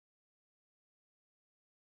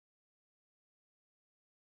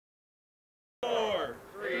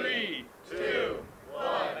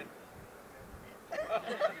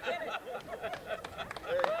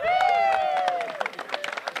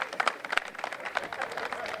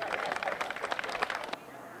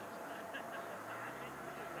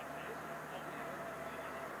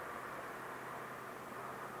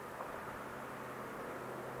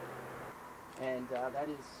and that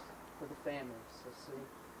is for the family. So, Sue,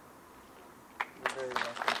 you're very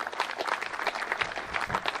welcome.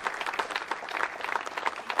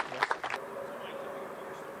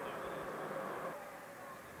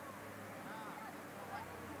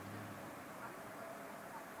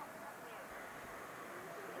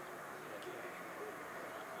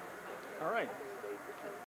 All right.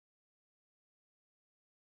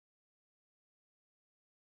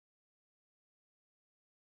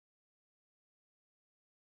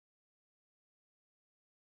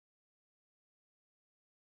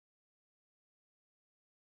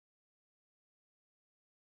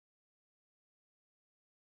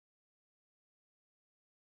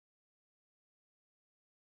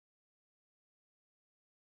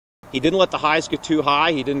 He didn't let the highs get too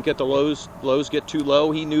high. He didn't get the lows get too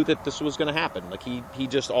low. He knew that this was going to happen. Like he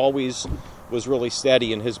just always was really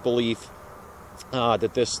steady in his belief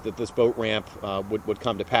that this boat ramp would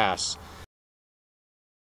come to pass.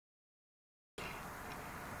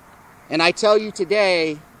 And I tell you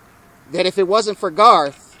today that if it wasn't for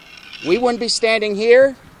Garth, we wouldn't be standing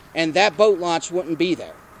here, and that boat launch wouldn't be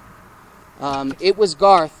there. It was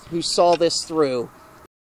Garth who saw this through.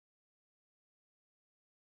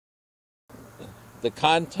 The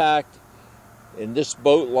contact in this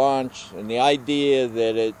boat launch and the idea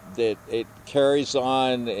that it carries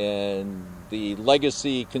on and the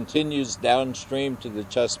legacy continues downstream to the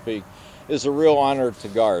Chesapeake is a real honor to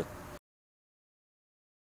Garth.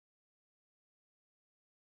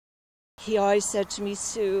 He always said to me,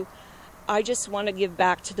 Sue, I just want to give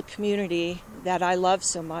back to the community that I love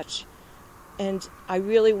so much, and I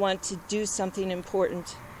really want to do something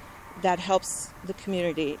important that helps the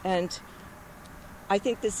community. And I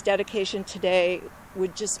think this dedication today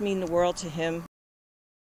would just mean the world to him.